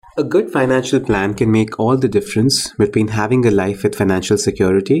A good financial plan can make all the difference between having a life with financial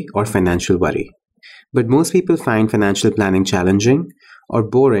security or financial worry. But most people find financial planning challenging or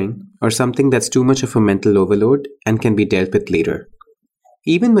boring or something that's too much of a mental overload and can be dealt with later.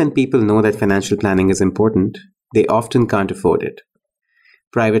 Even when people know that financial planning is important, they often can't afford it.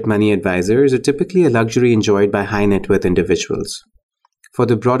 Private money advisors are typically a luxury enjoyed by high net worth individuals. For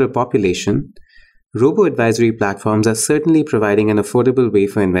the broader population, robo advisory platforms are certainly providing an affordable way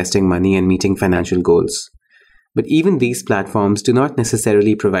for investing money and meeting financial goals. But even these platforms do not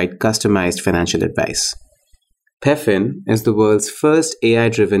necessarily provide customized financial advice. Pefin is the world's first AI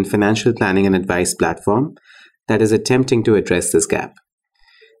driven financial planning and advice platform that is attempting to address this gap.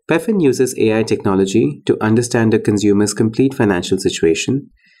 Pefin uses AI technology to understand a consumer's complete financial situation,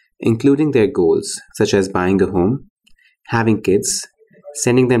 including their goals, such as buying a home, having kids,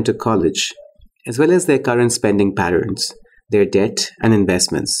 sending them to college, as well as their current spending patterns, their debt and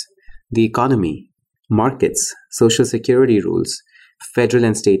investments, the economy, markets, social security rules, federal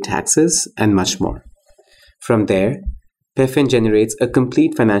and state taxes, and much more. From there, Pefin generates a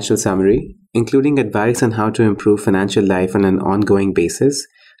complete financial summary, including advice on how to improve financial life on an ongoing basis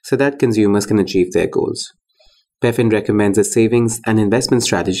so that consumers can achieve their goals. Pefin recommends a savings and investment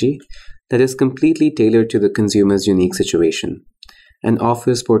strategy that is completely tailored to the consumer's unique situation and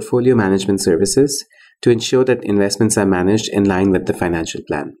offers portfolio management services to ensure that investments are managed in line with the financial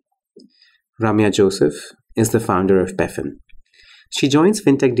plan. Ramya Joseph is the founder of Pefin. She joins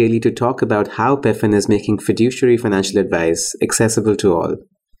FinTech Daily to talk about how Pefin is making fiduciary financial advice accessible to all.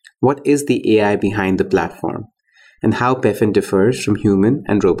 What is the AI behind the platform? And how Pefin differs from human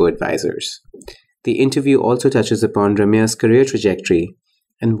and robo advisors. The interview also touches upon Ramya's career trajectory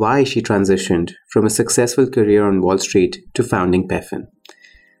and why she transitioned from a successful career on Wall Street to founding Pefin.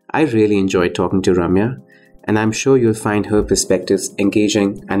 I really enjoyed talking to Ramya, and I'm sure you'll find her perspectives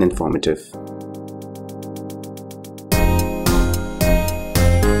engaging and informative.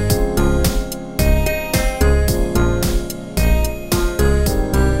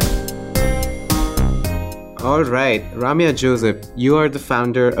 All right, Ramya Joseph, you are the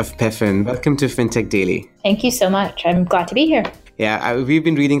founder of Pefin. Welcome to FinTech Daily. Thank you so much. I'm glad to be here. Yeah, we've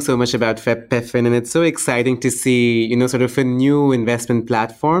been reading so much about Pefin, and it's so exciting to see, sort of a new investment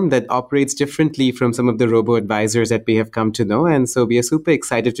platform that operates differently from some of the robo-advisors that we have come to know. And so we are super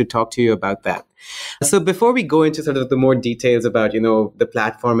excited to talk to you about that. So before we go into sort of the more details about, the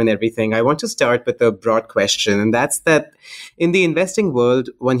platform and everything, I want to start with a broad question. And that's that in the investing world,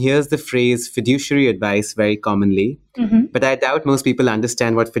 one hears the phrase fiduciary advice very commonly. Mm-hmm. But I doubt most people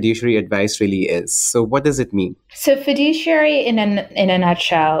understand what fiduciary advice really is. So what does it mean? So fiduciary in a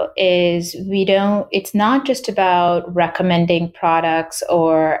nutshell is it's not just about recommending products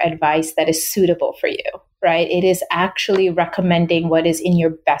or advice that is suitable for you, right? It is actually recommending what is in your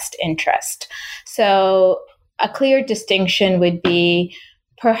best interest. So a clear distinction would be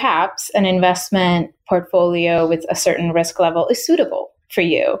perhaps an investment portfolio with a certain risk level is suitable for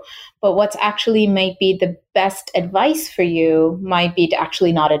you. But what's actually might be the best advice for you might be to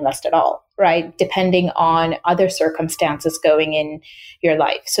actually not invest at all, right? Depending on other circumstances going in your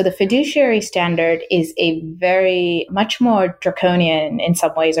life. So the fiduciary standard is a very much more draconian in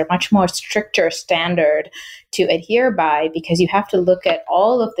some ways, or much more stricter standard to adhere by, because you have to look at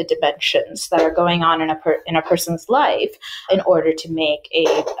all of the dimensions that are going on in a person's life in order to make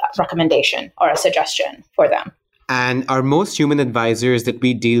a recommendation or a suggestion for them. And are most human advisors that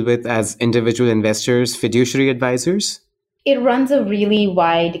we deal with as individual investors fiduciary advisors? It runs a really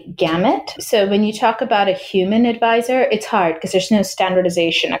wide gamut. So when you talk about a human advisor, it's hard because there's no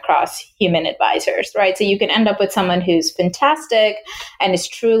standardization across human advisors, right? So you can end up with someone who's fantastic and is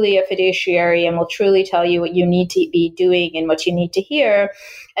truly a fiduciary and will truly tell you what you need to be doing and what you need to hear.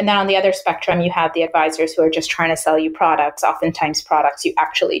 And then on the other spectrum, you have the advisors who are just trying to sell you products, oftentimes products you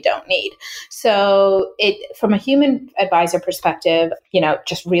actually don't need. So from a human advisor perspective,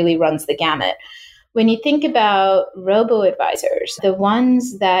 just really runs the gamut. When you think about robo-advisors, the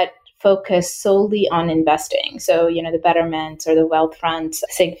ones that focus solely on investing, so, the Betterments or the Wealthfronts,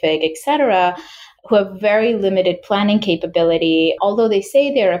 SigFig, et cetera, who have very limited planning capability, although they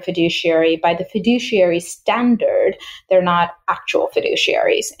say they're a fiduciary, by the fiduciary standard, they're not actual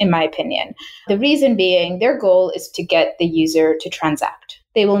fiduciaries, in my opinion. The reason being, their goal is to get the user to transact.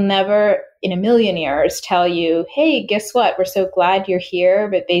 They will never in a million years tell you, hey, guess what? We're so glad you're here,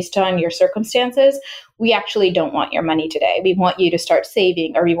 but based on your circumstances, we actually don't want your money today. We want you to start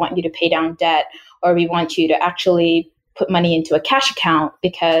saving, or we want you to pay down debt, or we want you to actually put money into a cash account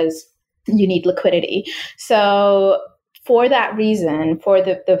because you need liquidity. So for that reason, for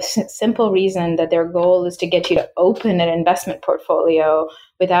the simple reason that their goal is to get you to open an investment portfolio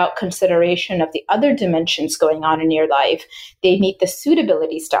without consideration of the other dimensions going on in your life, they meet the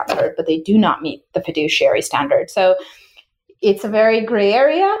suitability standard, but they do not meet the fiduciary standard. So it's a very gray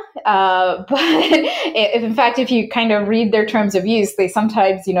area, but in fact, if you kind of read their terms of use, they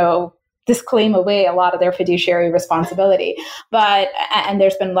sometimes, disclaim away a lot of their fiduciary responsibility. And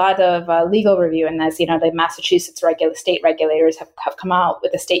there's been a lot of legal review in this. The Massachusetts state regulators have come out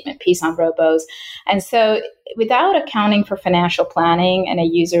with a statement piece on robos. And so without accounting for financial planning and a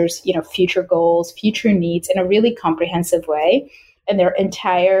user's, future goals, future needs in a really comprehensive way, in their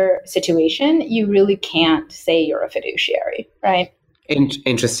entire situation, you really can't say you're a fiduciary, right?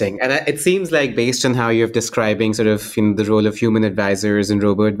 Interesting. And it seems like based on how you're describing sort of the role of human advisors and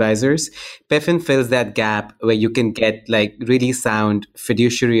robo-advisors, PEFIN fills that gap where you can get like really sound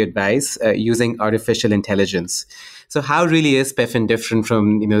fiduciary advice using artificial intelligence. So how really is PEFIN different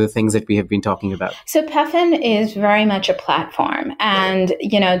from the things that we have been talking about? So PEFIN is very much a platform. And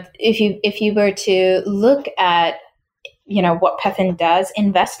if you were to look at what PEFIN does,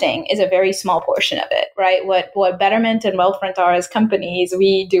 investing is a very small portion of it, right? What Betterment and Wealthfront are as companies,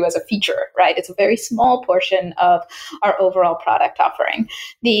 we do as a feature, right? It's a very small portion of our overall product offering.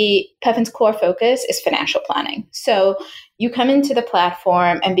 The PEFIN's core focus is financial planning. So you come into the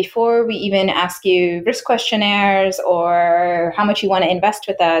platform, and before we even ask you risk questionnaires or how much you want to invest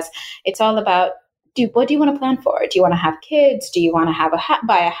with us, it's all about what do you want to plan for? Do you want to have kids? Do you want to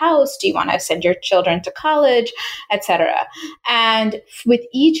buy a house? Do you want to send your children to college, etc.? And with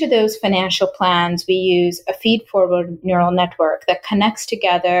each of those financial plans, we use a feed-forward neural network that connects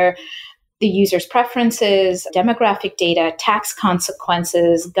together the user's preferences, demographic data, tax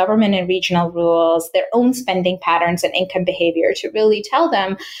consequences, government and regional rules, their own spending patterns and income behavior to really tell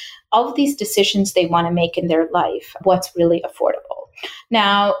them all of these decisions they want to make in their life, what's really affordable.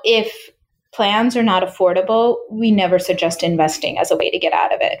 Now, if plans are not affordable, we never suggest investing as a way to get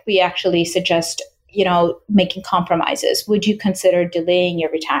out of it. We actually suggest, making compromises. Would you consider delaying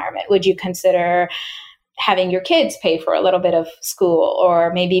your retirement? Would you consider having your kids pay for a little bit of school,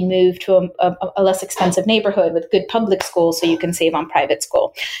 or maybe move to a less expensive neighborhood with good public schools so you can save on private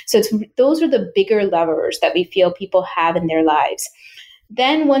school? So those are the bigger levers that we feel people have in their lives.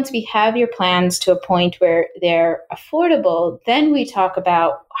 Then once we have your plans to a point where they're affordable, then we talk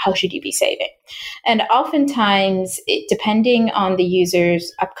about how should you be saving. And oftentimes, depending on the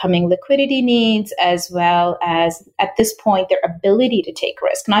user's upcoming liquidity needs, as well as at this point, their ability to take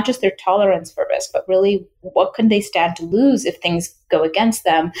risk, not just their tolerance for risk, but really what can they stand to lose if things go against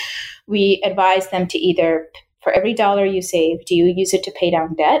them, we advise them to either, for every dollar you save, do you use it to pay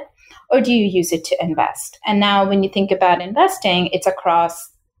down debt? Or do you use it to invest? And now when you think about investing, it's across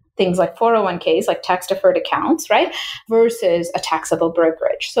things like 401ks, like tax-deferred accounts, right? Versus a taxable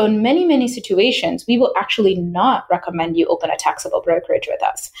brokerage. So in many, many situations, we will actually not recommend you open a taxable brokerage with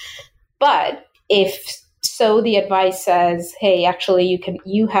us. But if the advice says, hey, actually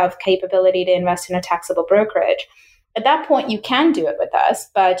you have capability to invest in a taxable brokerage, at that point, you can do it with us,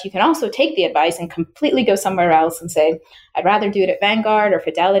 but you can also take the advice and completely go somewhere else and say, I'd rather do it at Vanguard or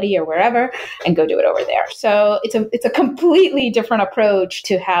Fidelity or wherever and go do it over there. So it's a completely different approach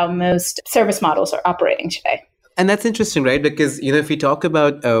to how most service models are operating today. And that's interesting, right? Because, if we talk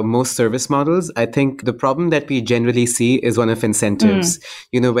about most service models, I think the problem that we generally see is one of incentives.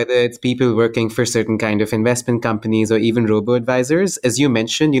 Whether it's people working for certain kind of investment companies or even robo-advisors, as you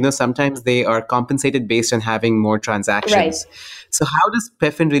mentioned, sometimes they are compensated based on having more transactions. Right. So how does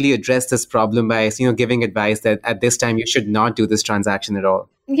PEFIN really address this problem by, giving advice that at this time you should not do this transaction at all?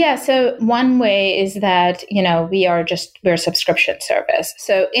 Yeah. So one way is that, we're a subscription service.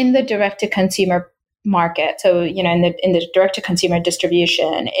 So in the direct-to-consumer market. So, in the direct-to-consumer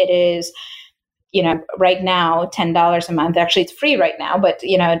distribution, it is, right now, $10 a month. Actually, it's free right now, but,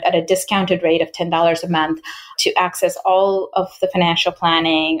 at a discounted rate of $10 a month to access all of the financial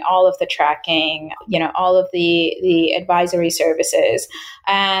planning, all of the tracking, all of the advisory services.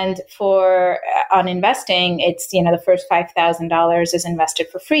 And on investing, it's, the first $5,000 is invested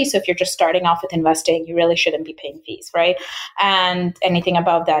for free. So if you're just starting off with investing, you really shouldn't be paying fees, right? And anything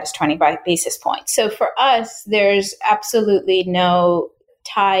above that is 25 basis points. So for us, there's absolutely no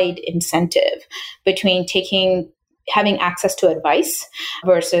tied incentive between having access to advice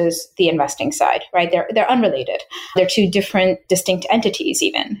versus the investing side, right? They're unrelated. They're two different, distinct entities,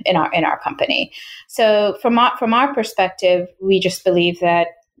 even in our company. So from our perspective, we just believe that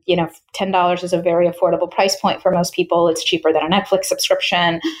 $10 is a very affordable price point for most people. It's cheaper than a Netflix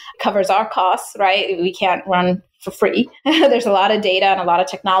subscription, covers our costs, right? We can't run for free. There's a lot of data and a lot of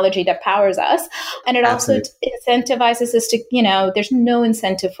technology that powers us. And it also incentivizes us to, there's no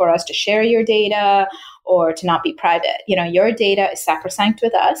incentive for us to share your data or to not be private. Your data is sacrosanct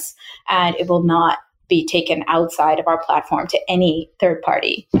with us, and it will not be taken outside of our platform to any third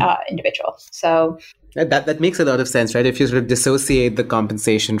party individual. So that makes a lot of sense, right? If you sort of dissociate the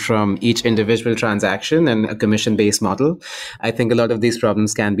compensation from each individual transaction and a commission-based model, I think a lot of these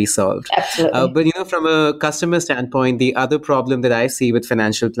problems can be solved. Absolutely. But, from a customer standpoint, the other problem that I see with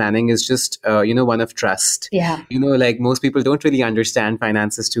financial planning is just, one of trust. Yeah. Like most people don't really understand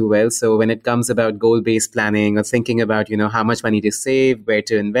finances too well. So when it comes about goal-based planning or thinking about, how much money to save, where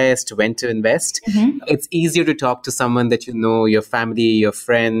to invest, when to invest, it's easier to talk to someone that your family, your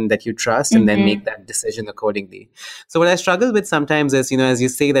friend that you trust, and then make that decision accordingly. So what I struggle with sometimes is, as you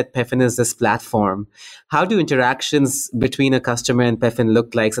say that Peffin is this platform, how do interactions between a customer and Peffin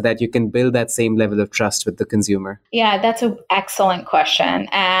look like so that you can build that same level of trust with the consumer? Yeah, that's an excellent question.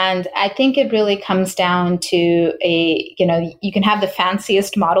 And I think it really comes down to you can have the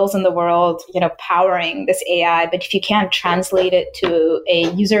fanciest models in the world, powering this AI, but if you can't translate it to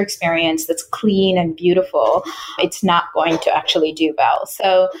a user experience that's clean and beautiful, it's not going to actually do well.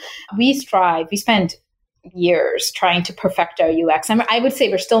 So we spend years trying to perfect our UX. And I would say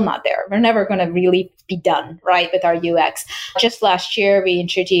we're still not there. We're never going to really be done, right, with our UX. Just last year, we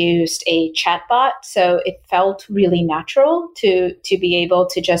introduced a chatbot. So it felt really natural to be able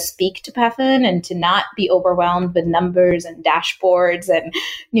to just speak to Peffin and to not be overwhelmed with numbers and dashboards and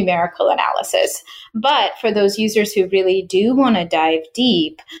numerical analysis. But for those users who really do want to dive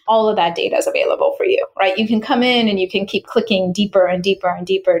deep, all of that data is available for you, right? You can come in and you can keep clicking deeper and deeper and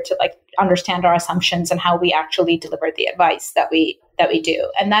deeper to understand our assumptions and how we actually deliver the advice that we do.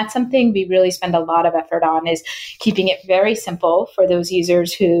 And that's something we really spend a lot of effort on, is keeping it very simple for those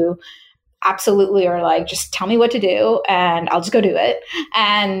users who absolutely are like, just tell me what to do and I'll just go do it.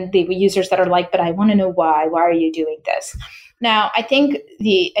 And the users that are like, but I want to know why are you doing this? Now, I think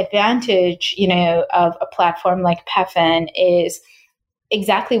the advantage, of a platform like Peffin is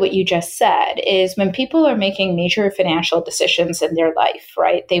exactly what you just said, is when people are making major financial decisions in their life,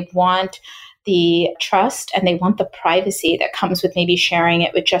 right? They want the trust and they want the privacy that comes with maybe sharing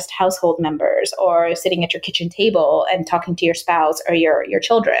it with just household members or sitting at your kitchen table and talking to your spouse or your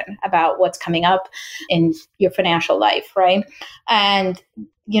children about what's coming up in your financial life, right? And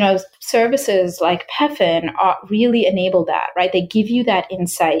services like Peffin really enable that, right? They give you that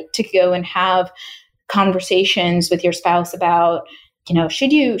insight to go and have conversations with your spouse about,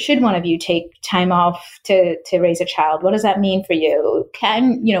 should one of you take time off to raise a child? What does that mean for you?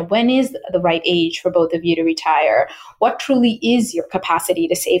 When is the right age for both of you to retire? What truly is your capacity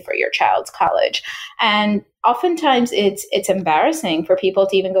to save for your child's college? And oftentimes it's embarrassing for people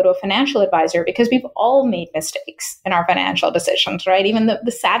to even go to a financial advisor, because we've all made mistakes in our financial decisions, right? Even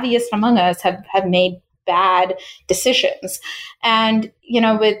the savviest among us have made bad decisions. And,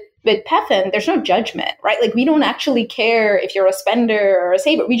 with Peffin, there's no judgment, right? We don't actually care if you're a spender or a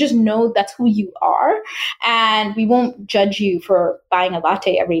saver. We just know that's who you are. And we won't judge you for buying a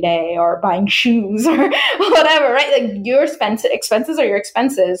latte every day or buying shoes or whatever, right? Your expenses are your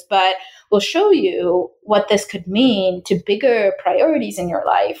expenses, but we'll show you what this could mean to bigger priorities in your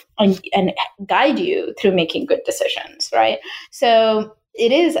life and guide you through making good decisions, right? So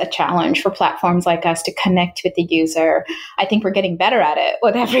it is a challenge for platforms like us to connect with the user. I think we're getting better at it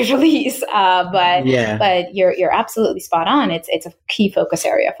with every release, but you're absolutely spot on. It's a key focus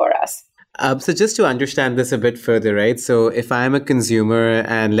area for us. So just to understand this a bit further, right? So if I'm a consumer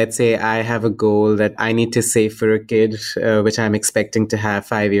and let's say I have a goal that I need to save for a kid, which I'm expecting to have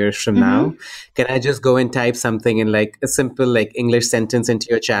 5 years from now, can I just go and type something in a simple English sentence into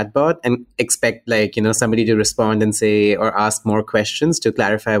your chatbot and expect somebody to respond and say or ask more questions to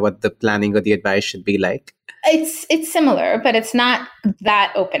clarify what the planning or the advice should be like? It's similar, but it's not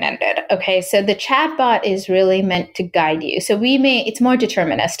that open-ended. Okay. So the chatbot is really meant to guide you. So it's more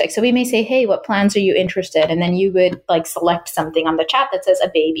deterministic. So we may say, hey, what plans are you interested in? And then you would select something on the chat that says a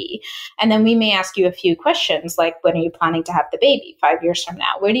baby. And then we may ask you a few questions like, when are you planning to have the baby 5 years from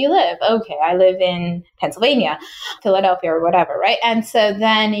now? Where do you live? Okay. I live in Pennsylvania, Philadelphia, or whatever. Right. And so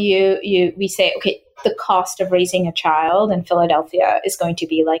then we say, okay, the cost of raising a child in Philadelphia is going to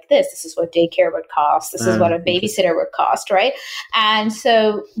be like this. This is what daycare would cost. This is what a babysitter would cost, right? And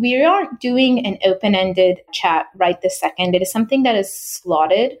so we aren't doing an open-ended chat right this second. It is something that is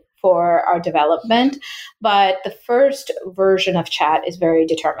slotted for our development. But the first version of chat is very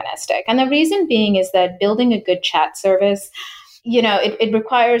deterministic. And the reason being is that building a good chat service it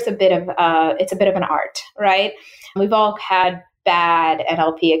requires it's a bit of an art, right? We've all had bad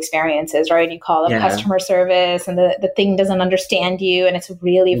NLP experiences, right? You call up Yeah, customer service and the thing doesn't understand you and it's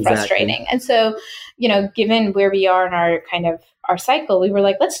really exactly. frustrating. And so, given where we are in our cycle, we were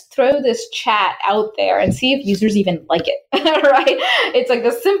like, let's throw this chat out there and see if users even like it, right? It's like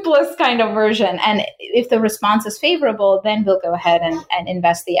the simplest kind of version. And if the response is favorable, then we'll go ahead and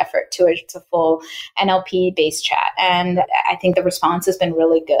invest the effort to it. It's a full NLP based chat. And I think the response has been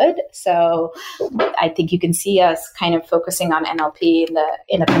really good. So I think you can see us kind of focusing on NLP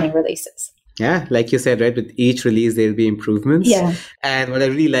in the coming releases. Yeah, like you said, right, with each release, there'll be improvements. Yeah. And what I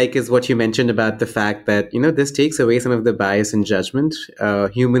really like is what you mentioned about the fact that, this takes away some of the bias and judgment.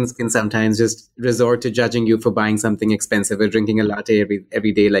 Humans can sometimes just resort to judging you for buying something expensive or drinking a latte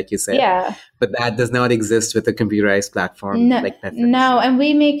every day, like you said. Yeah. But that does not exist with a computerized platform like Netflix. No, and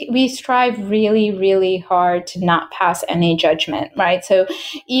we strive really, really hard to not pass any judgment, right? So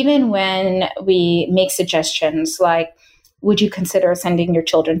even when we make suggestions like, would you consider sending your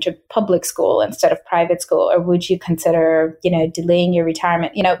children to public school instead of private school? Or would you consider, delaying your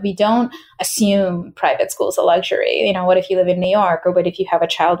retirement? We don't assume private school is a luxury. What if you live in New York? Or what if you have a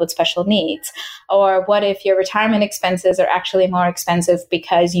child with special needs? Or what if your retirement expenses are actually more expensive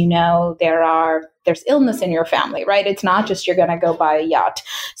because there's illness in your family, right? It's not just you're going to go buy a yacht.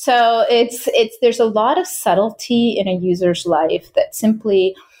 So there's a lot of subtlety in a user's life that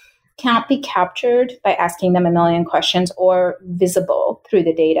simply can't be captured by asking them a million questions or visible through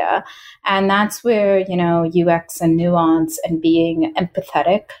the data. And that's where, UX and nuance and being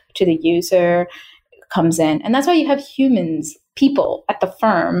empathetic to the user comes in. And that's why you have people at the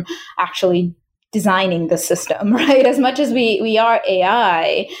firm actually designing the system, right? As much as we are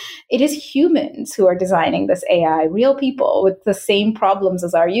AI, it is humans who are designing this AI, real people with the same problems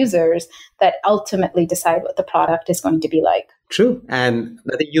as our users that ultimately decide what the product is going to be like. True. And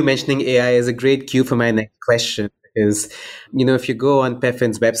I think you mentioning AI is a great cue for my next question. Is, if you go on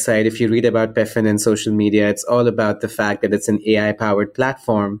Peffin's website, if you read about Peffin and social media, it's all about the fact that it's an AI powered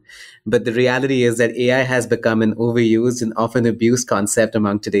platform. But the reality is that AI has become an overused and often abused concept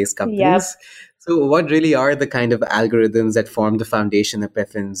among today's companies. Yep. So what really are the kind of algorithms that form the foundation of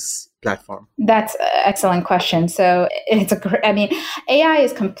Peffin's platform? That's an excellent question. So AI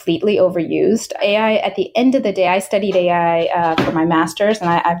is completely overused. AI, at the end of the day, I studied AI for my master's, and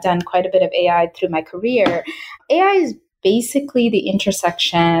I've done quite a bit of AI through my career. AI is basically the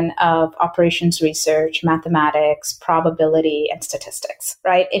intersection of operations research, mathematics, probability, and statistics,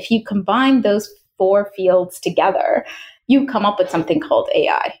 right? If you combine those 4 fields together, you come up with something called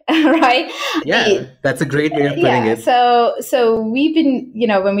AI, right? Yeah, that's a great way of putting it. So we've been,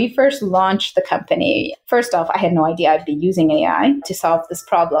 when we first launched the company, first off, I had no idea I'd be using AI to solve this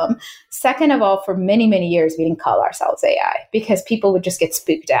problem. Second of all, for many, many years, we didn't call ourselves AI because people would just get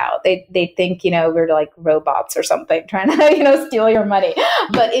spooked out. They think, we're like robots or something trying to, steal your money.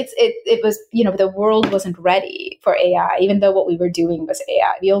 But it was, the world wasn't ready for AI, even though what we were doing was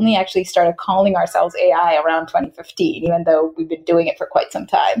AI. We only actually started calling ourselves AI around 2015, even though we've been doing it for quite some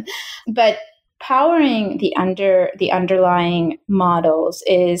time. But powering the underlying models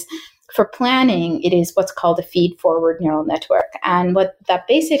is, for planning, it is what's called a feed-forward neural network. And what that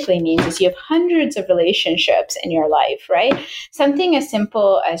basically means is you have hundreds of relationships in your life, right? Something as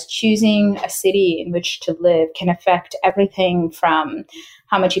simple as choosing a city in which to live can affect everything from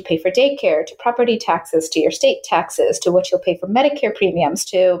how much you pay for daycare, to property taxes, to your state taxes, to what you'll pay for Medicare premiums,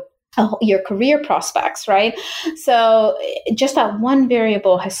 to your career prospects, right? So just that one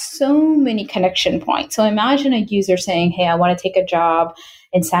variable has so many connection points. So imagine a user saying, hey, I want to take a job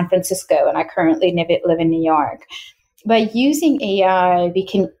in San Francisco and I currently live in New York. By using AI, we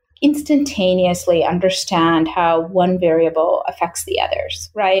can instantaneously understand how one variable affects the others,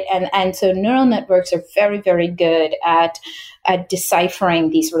 right? And so neural networks are very, very good at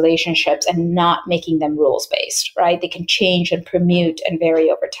deciphering these relationships and not making them rules-based, right? They can change and permute and vary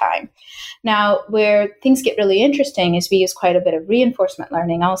over time. Now, where things get really interesting is we use quite a bit of reinforcement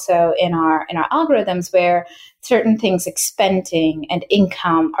learning also in our algorithms, where certain things like spending and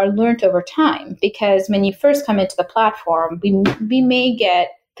income are learned over time. Because when you first come into the platform, we may get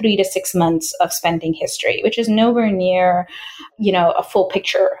 3 to 6 months of spending history, which is nowhere near, a full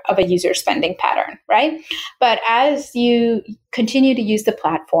picture of a user spending pattern, right? But as you continue to use the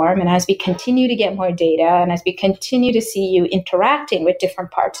platform and as we continue to get more data and as we continue to see you interacting with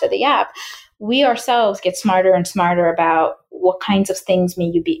different parts of the app, we ourselves get smarter and smarter about what kinds of things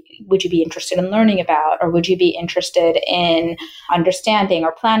would you be interested in learning about, or would you be interested in understanding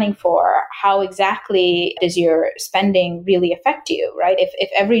or planning for? How exactly does your spending really affect you, right? If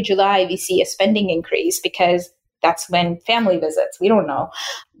every July we see a spending increase because that's when family visits. We don't know.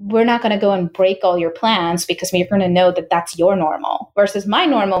 We're not going to go and break all your plans because we're going to know that that's your normal versus my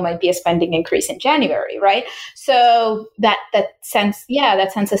normal might be a spending increase in January, right? So that sense,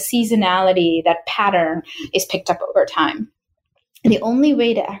 that sense of seasonality, that pattern is picked up over time. And the only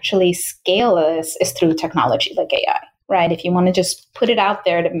way to actually scale this is through technology like AI, right? If you want to just put it out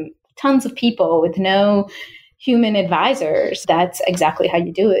there to tons of people with no human advisors, that's exactly how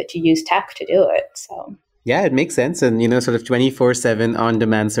you do it. You use tech to do it. So yeah, it makes sense. And, sort of 24/7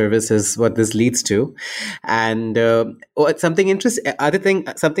 on-demand service is what this leads to. And something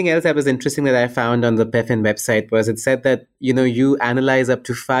else that was interesting that I found on the PEFIN website was it said that, you analyze up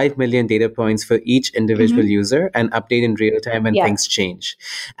to 5 million data points for each individual user and update in real time when things change.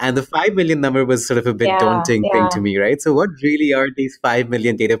 And the 5 million number was sort of a bit daunting thing to me, right? So what really are these 5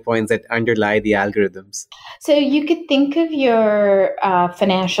 million data points that underlie the algorithms? So you could think of your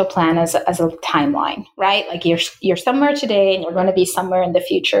financial plan as a timeline, right? Like you're somewhere today and you're going to be somewhere in the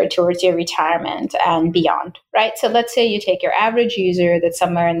future towards your retirement and beyond, right? So let's say you take your average user that's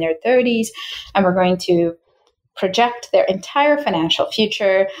somewhere in their 30s, and we're going to project their entire financial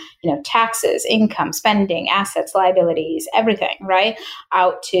future, taxes, income, spending, assets, liabilities, everything, right,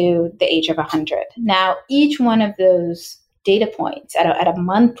 out to the age of 100. Now, each one of those data points at a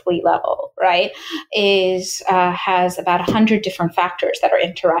monthly level, right, has about 100 different factors that are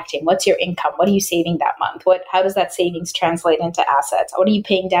interacting. What's your income? What are you saving that month? How does that savings translate into assets? What are you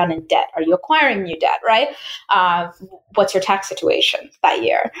paying down in debt? Are you acquiring new debt, right? What's your tax situation that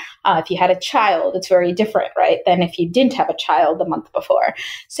year? If you had a child, it's very different, right, than if you didn't have a child the month before.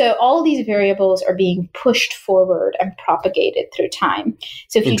 So all these variables are being pushed forward and propagated through time.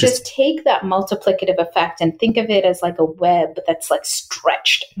 So if you just take that multiplicative effect and think of it as like a web that's like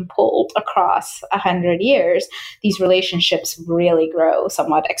stretched and pulled across 100 years, these relationships really grow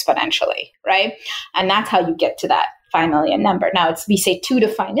somewhat exponentially, right? And that's how you get to that 5 million number. Now we say 2 to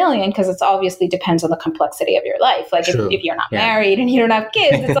 5 million because it's obviously depends on the complexity of your life. Like if you're not married and you don't have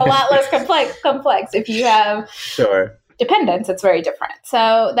kids, it's a lot less complex. If you have dependents, it's very different.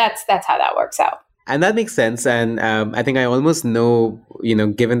 So that's how that works out. And that makes sense. And I think I almost know,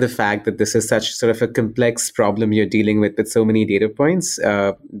 given the fact that this is such sort of a complex problem you're dealing with so many data points,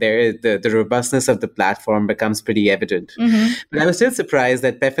 the robustness of the platform becomes pretty evident. Mm-hmm. But I was still surprised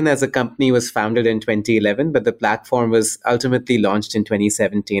that PEFIN as a company was founded in 2011, but the platform was ultimately launched in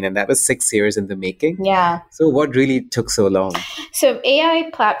 2017. And that was 6 years in the making. Yeah. So what really took so long? So AI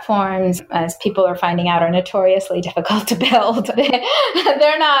platforms, as people are finding out, are notoriously difficult to build.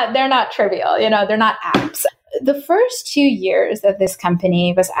 They're not trivial. They're not apps. The first 2 years of this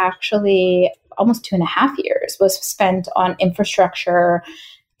company was actually almost 2.5 years was spent on infrastructure,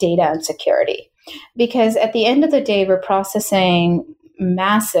 data, and security. Because at the end of the day, we're processing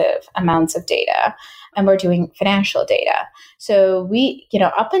massive amounts of data and we're doing financial data. So we,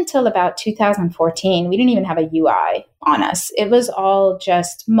 up until about 2014, we didn't even have a UI on us. It was all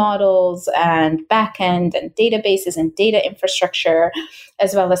just models and backend and databases and data infrastructure,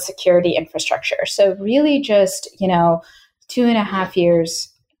 as well as security infrastructure. So really just, 2.5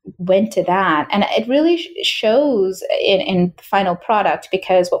 years went to that. And it really shows in the final product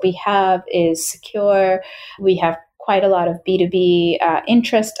because what we have is secure. We have quite a lot of B2B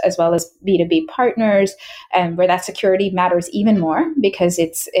interest as well as B2B partners, and where that security matters even more because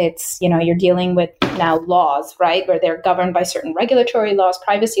it's you're dealing with now laws, right, where they're governed by certain regulatory laws,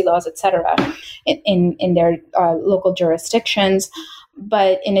 privacy laws, et cetera, in their local jurisdictions.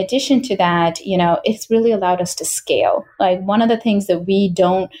 But in addition to that, it's really allowed us to scale. Like one of the things that we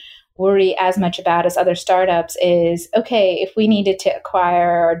don't worry as much about as other startups is, okay, if we needed to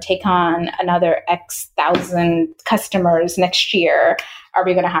acquire or take on another X thousand customers next year, are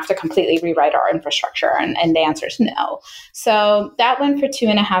we going to have to completely rewrite our infrastructure? And the answer is no. So that went for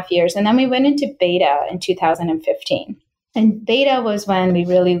 2.5 years. And then we went into beta in 2015. And beta was when we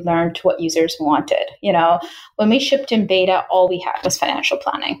really learned what users wanted. When we shipped in beta, all we had was financial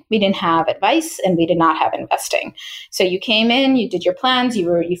planning. We didn't have advice and we did not have investing. So you came in, you did your plans,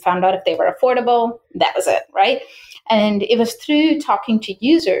 you found out if they were affordable. That was it, right? And it was through talking to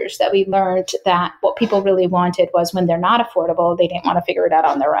users that we learned that what people really wanted was when they're not affordable, they didn't want to figure it out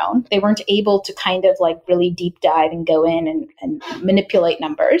on their own. They weren't able to kind of like really deep dive and go in and manipulate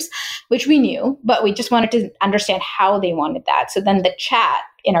numbers, which we knew, but we just wanted to understand how they wanted that. So then the chat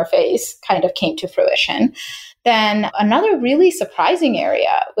interface kind of came to fruition. Then another really surprising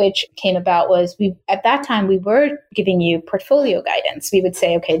area which came about was at that time we were giving you portfolio guidance. We would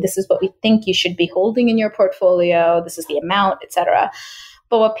say, okay, this is what we think you should be holding in your portfolio. This is the amount, etc.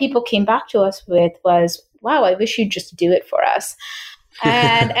 But what people came back to us with was, wow, I wish you'd just do it for us.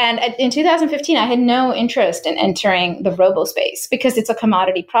 And in 2015, I had no interest in entering the robo space because it's a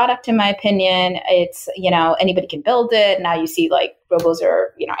commodity product, in my opinion. It's, anybody can build it. Now you see like robos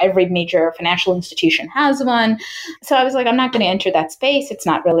are, every major financial institution has one. So I was like, I'm not going to enter that space. It's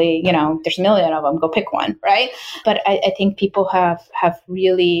not really, there's a million of them. Go pick one, right? But I think people have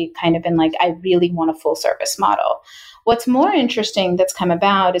really kind of been like, I really want a full service model. What's more interesting that's come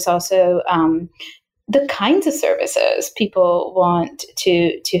about is also the kinds of services people want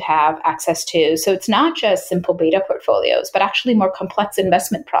to have access to. So it's not just simple beta portfolios, but actually more complex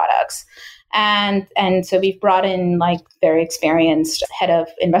investment products. And so we've brought in like very experienced head of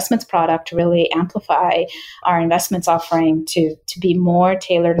investments product to really amplify our investments offering to be more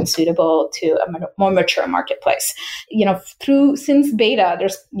tailored and suitable to a more mature marketplace. Since beta,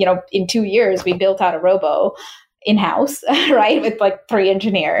 there's, in 2 years, we built out a robo in-house, right, with like 3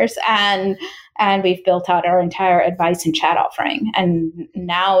 engineers, and we've built out our entire advice and chat offering. And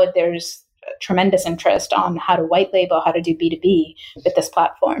now there's tremendous interest on how to white label, how to do B2B with this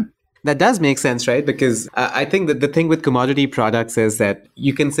platform. That does make sense, right? Because I think that the thing with commodity products is that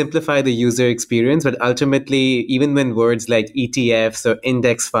you can simplify the user experience, but ultimately, even when words like ETFs or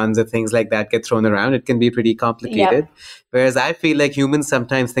index funds or things like that get thrown around, it can be pretty complicated. Yep. Whereas I feel like humans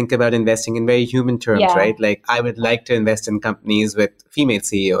sometimes think about investing in very human terms, right? Like I would like to invest in companies with female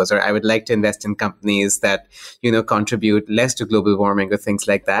CEOs, or I would like to invest in companies that, contribute less to global warming or things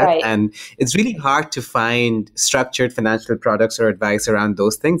like that. Right. And it's really hard to find structured financial products or advice around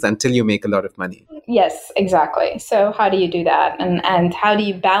those things until you make a lot of money. Yes, exactly. So how do you do that? And how do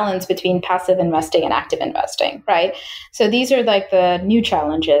you balance between passive investing and active investing, right? So these are like the new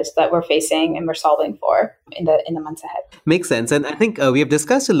challenges that we're facing and we're solving for in the months ahead. Makes sense. And I think we have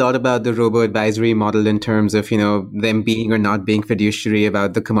discussed a lot about the robo-advisory model in terms of, them being or not being fiduciary,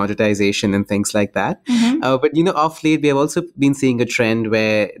 about the commoditization and things like that. Mm-hmm. But, off late, we have also been seeing a trend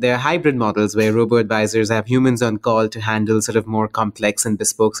where there are hybrid models where robo-advisors have humans on call to handle sort of more complex and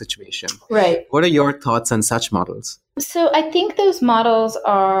bespoke situations. Right. What are your thoughts on such models? So I think those models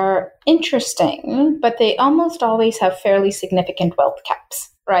are interesting, but they almost always have fairly significant wealth caps.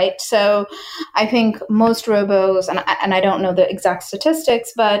 Right. So I think most robos, and I don't know the exact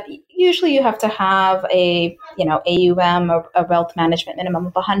statistics, but usually you have to have a, AUM or a wealth management minimum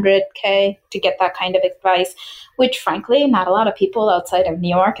of 100K to get that kind of advice, which frankly, not a lot of people outside of New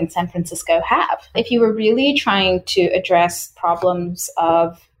York and San Francisco have. If you were really trying to address problems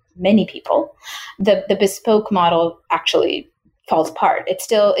of many people, the bespoke model actually falls apart. It's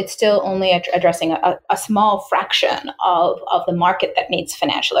still only addressing a small fraction of the market that needs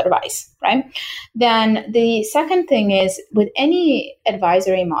financial advice, right? Then the second thing is with any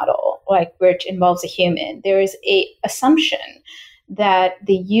advisory model, like which involves a human, there is a assumption that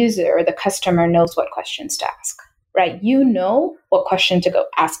the user or the customer knows what questions to ask, right? You know what question to go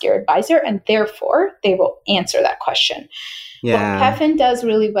ask your advisor, and therefore they will answer that question. Yeah. What PEFIN does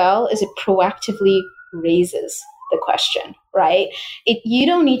really well is it proactively raises the question, right? You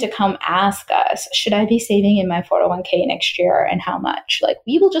don't need to come ask us, should I be saving in my 401k next year and how much? Like,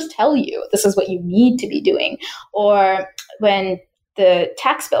 we will just tell you this is what you need to be doing. Or when the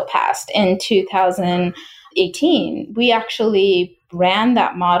tax bill passed in 2018, we actually ran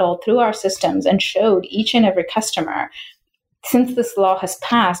that model through our systems and showed each and every customer, since this law has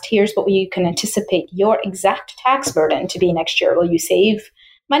passed, here's what you can anticipate your exact tax burden to be next year. Will you save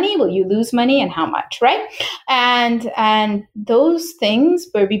money? Will you lose money, and how much, right? And those things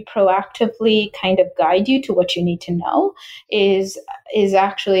where we proactively kind of guide you to what you need to know is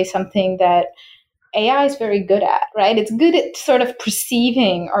actually something that AI is very good at, right? It's good at sort of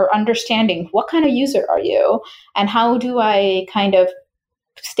perceiving or understanding what kind of user are you and how do I kind of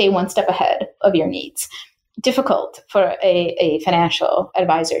stay one step ahead of your needs. Difficult for a financial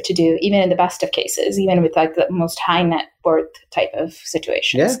advisor to do, even in the best of cases, even with like the most high net worth type of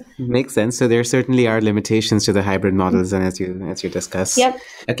situations. Yeah, makes sense. So there certainly are limitations to the hybrid models, and as you discuss. Yep.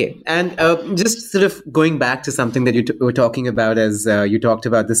 Okay, and just sort of going back to something that you were talking about as you talked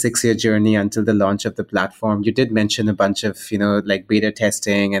about the 6-year journey until the launch of the platform. You did mention a bunch of like beta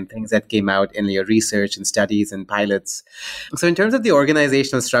testing and things that came out in your research and studies and pilots. So in terms of the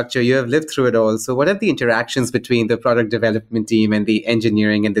organizational structure, you have lived through it all. So what have the interactions between the product development team and the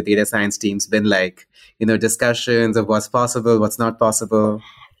engineering and the data science teams been like? Discussions of what's possible, what's not possible?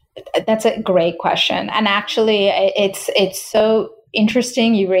 That's a great question. And actually, it's so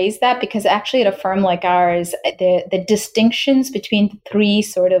interesting you raised that, because actually at a firm like ours, the distinctions between the three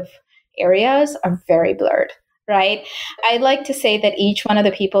sort of areas are very blurred, right? I like to say that each one of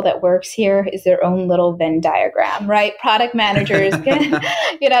the people that works here is their own little Venn diagram, right? Product managers,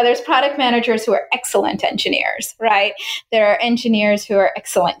 there's product managers who are excellent engineers, right? There are engineers who are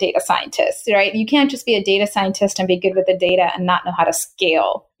excellent data scientists, right? You can't just be a data scientist and be good with the data and not know how to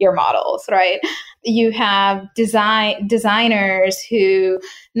scale your models, right? You have designers who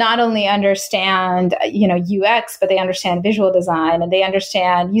not only understand, UX, but they understand visual design, and they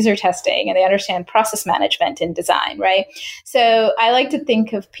understand user testing, and they understand process management in design, right? So I like to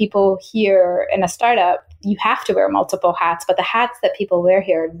think of people here in a startup, you have to wear multiple hats, but the hats that people wear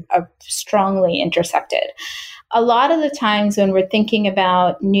here are strongly intersected. A lot of the times when we're thinking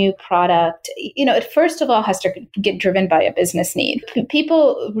about new product, it first of all has to get driven by a business need.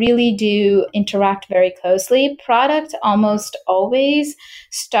 People really do interact very closely. Product almost always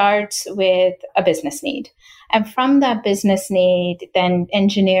starts with a business need. And from that business need, then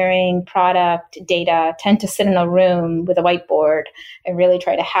engineering, product, data tend to sit in a room with a whiteboard and really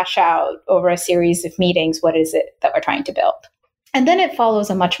try to hash out over a series of meetings, what is it that we're trying to build? And then it follows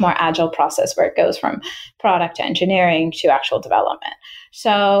a much more agile process where it goes from product to engineering to actual development.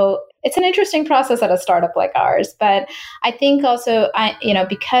 So it's an interesting process at a startup like ours. But I think also,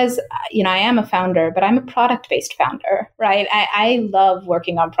 because I am a founder, but I'm a product-based founder, right? I love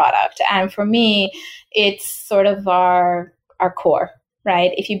working on product. And for me, it's sort of our core.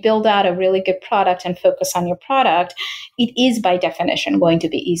 Right? If you build out a really good product and focus on your product, it is by definition going to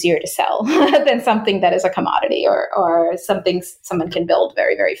be easier to sell than something that is a commodity or something someone can build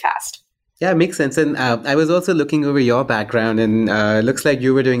very, very fast. Yeah, it makes sense. And I was also looking over your background, and looks like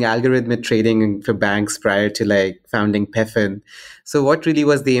you were doing algorithmic trading for banks prior to founding Peffin. So what really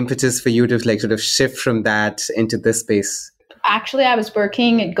was the impetus for you to sort of shift from that into this space? Actually, I was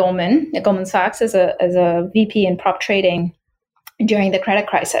working at Goldman Sachs as a VP in prop trading during the credit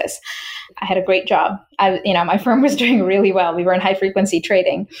crisis. I had a great job. My firm was doing really well. We were in high frequency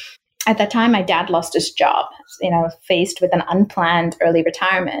trading. At that time, my dad lost his job, faced with an unplanned early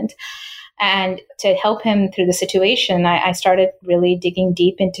retirement. And to help him through the situation, I started really digging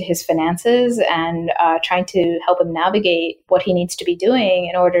deep into his finances and trying to help him navigate what he needs to be doing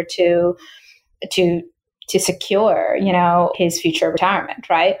in order to secure, his future retirement,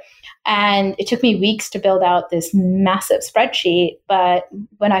 right? And it took me weeks to build out this massive spreadsheet. But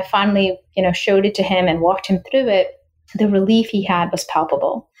when I finally, showed it to him and walked him through it, the relief he had was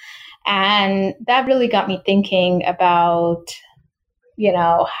palpable. And that really got me thinking about,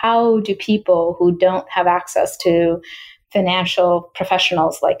 how do people who don't have access to financial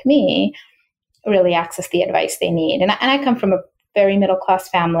professionals like me really access the advice they need? And I come from a very middle-class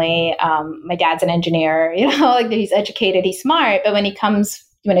family. My dad's an engineer, he's educated, he's smart, but when it comes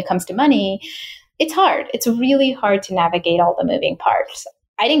to money, it's hard. It's really hard to navigate all the moving parts.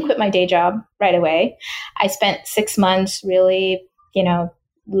 I didn't quit my day job right away. I spent 6 months really,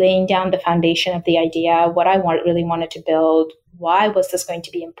 laying down the foundation of the idea, what I really wanted to build, why was this going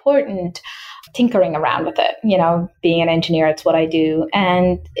to be important, tinkering around with it. Being an engineer, it's what I do.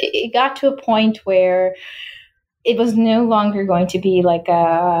 And it got to a point where it was no longer going to be like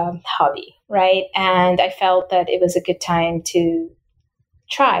a hobby, right? And I felt that it was a good time to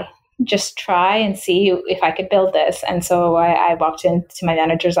just try and see if I could build this. And so I walked into my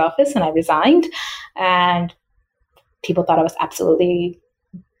manager's office and I resigned, and people thought I was absolutely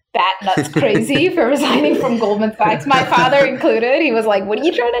bat nuts crazy for resigning from Goldman Sachs, my father included. He was like, what are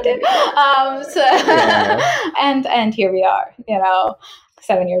you trying to do? And here we are,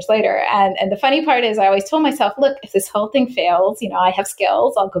 7 years later. And the funny part is I always told myself, look, if this whole thing fails, I have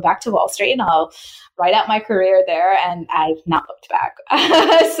skills, I'll go back to Wall Street and I'll write out my career there. And I've not looked back.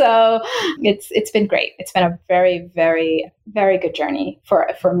 So it's been great. It's been a very, very, very good journey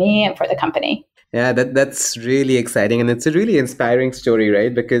for me and for the company. Yeah, that's really exciting. And it's a really inspiring story,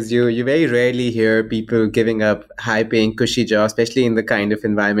 right? Because you very rarely hear people giving up high-paying, cushy jobs, especially in the kind of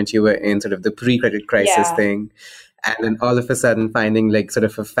environment you were in, sort of the pre-credit crisis thing. And then all of a sudden finding sort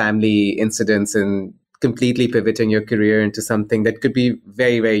of a family incidents and completely pivoting your career into something that could be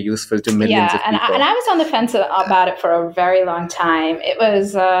very, very useful to millions of people. And I was on the fence about it for a very long time. It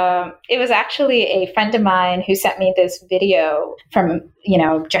was actually a friend of mine who sent me this video from,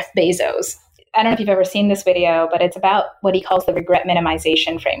 Jeff Bezos. I don't know if you've ever seen this video, but it's about what he calls the regret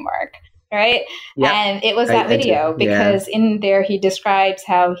minimization framework, right? Yeah. And it was that video because in there he describes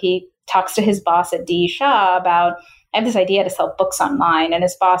how he talks to his boss at D. Shaw about I have this idea to sell books online. And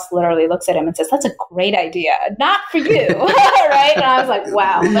his boss literally looks at him and says, that's a great idea. Not for you. Right. And I was like,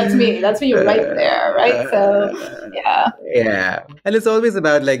 wow, that's me. That's me right there. Right. So, yeah. Yeah. And it's always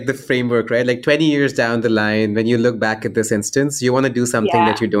about like the framework, right? Like 20 years down the line, when you look back at this instance, you want to do something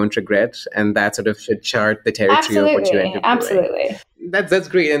that you don't regret. And that sort of should chart the territory of what you end up doing. Absolutely. That's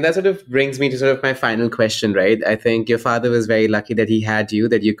great. And that sort of brings me to sort of my final question, right? I think your father was very lucky that he had you,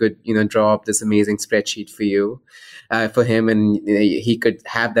 that you could, draw up this amazing spreadsheet for you, for him, and he could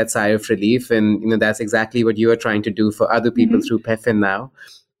have that sigh of relief. And, that's exactly what you are trying to do for other people through PEFIN now.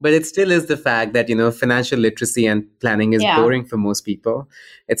 But it still is the fact that, financial literacy and planning is boring for most people.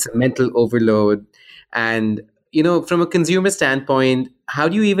 It's a mental overload. And, from a consumer standpoint, how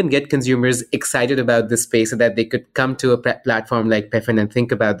do you even get consumers excited about this space so that they could come to a platform like PEFIN and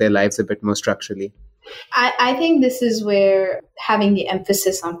think about their lives a bit more structurally? I think this is where having the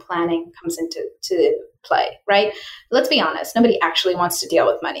emphasis on planning comes into play, right? Let's be honest. Nobody actually wants to deal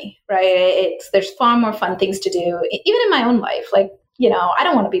with money, right? There's far more fun things to do, even in my own life. Like, I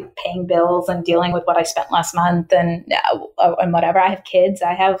don't want to be paying bills and dealing with what I spent last month and whatever. I have kids.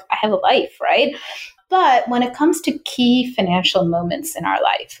 I have a life, right? But when it comes to key financial moments in our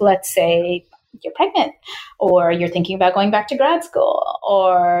life, let's say you're pregnant, or you're thinking about going back to grad school,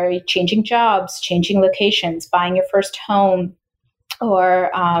 or changing jobs, changing locations, buying your first home, or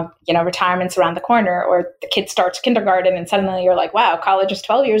retirement's around the corner, or the kid starts kindergarten and suddenly you're like, wow, college is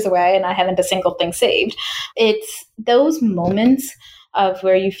 12 years away and I haven't a single thing saved. It's those moments of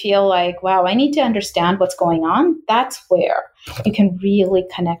where you feel like, wow, I need to understand what's going on. That's where you can really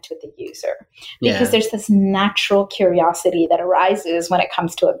connect with the user, because there's this natural curiosity that arises when it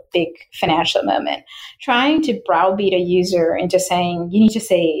comes to a big financial moment. Trying to browbeat a user into saying you need to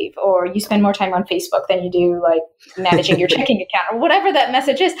save, or you spend more time on Facebook than you do like managing your checking account, or whatever that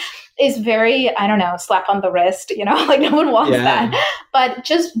message is very, I don't know, slap on the wrist, like no one wants that. But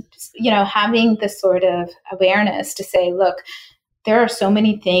just, having this sort of awareness to say, look, there are so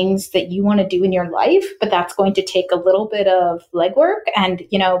many things that you want to do in your life, but that's going to take a little bit of legwork. And,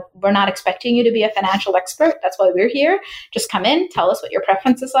 we're not expecting you to be a financial expert. That's why we're here. Just come in, tell us what your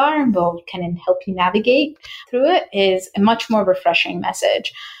preferences are, and we'll kind of help you navigate through it, is a much more refreshing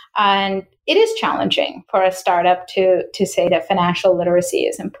message. And it is challenging for a startup to say that financial literacy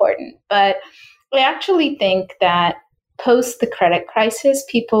is important. But I actually think that post the credit crisis,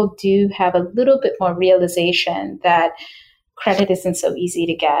 people do have a little bit more realization that credit isn't so easy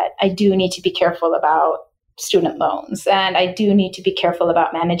to get. I do need to be careful about student loans, and I do need to be careful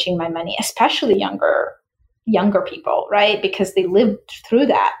about managing my money, especially younger people, right? Because they lived through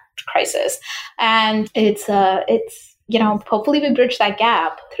that crisis. And it's hopefully we bridge that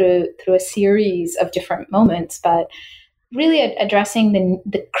gap through a series of different moments, but really addressing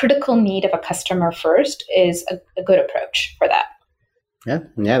the critical need of a customer first is a good approach for that.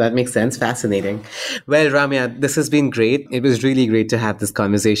 Yeah, that makes sense. Fascinating. Well, Ramya, this has been great. It was really great to have this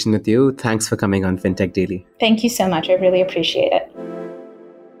conversation with you. Thanks for coming on FinTech Daily. Thank you so much. I really appreciate it.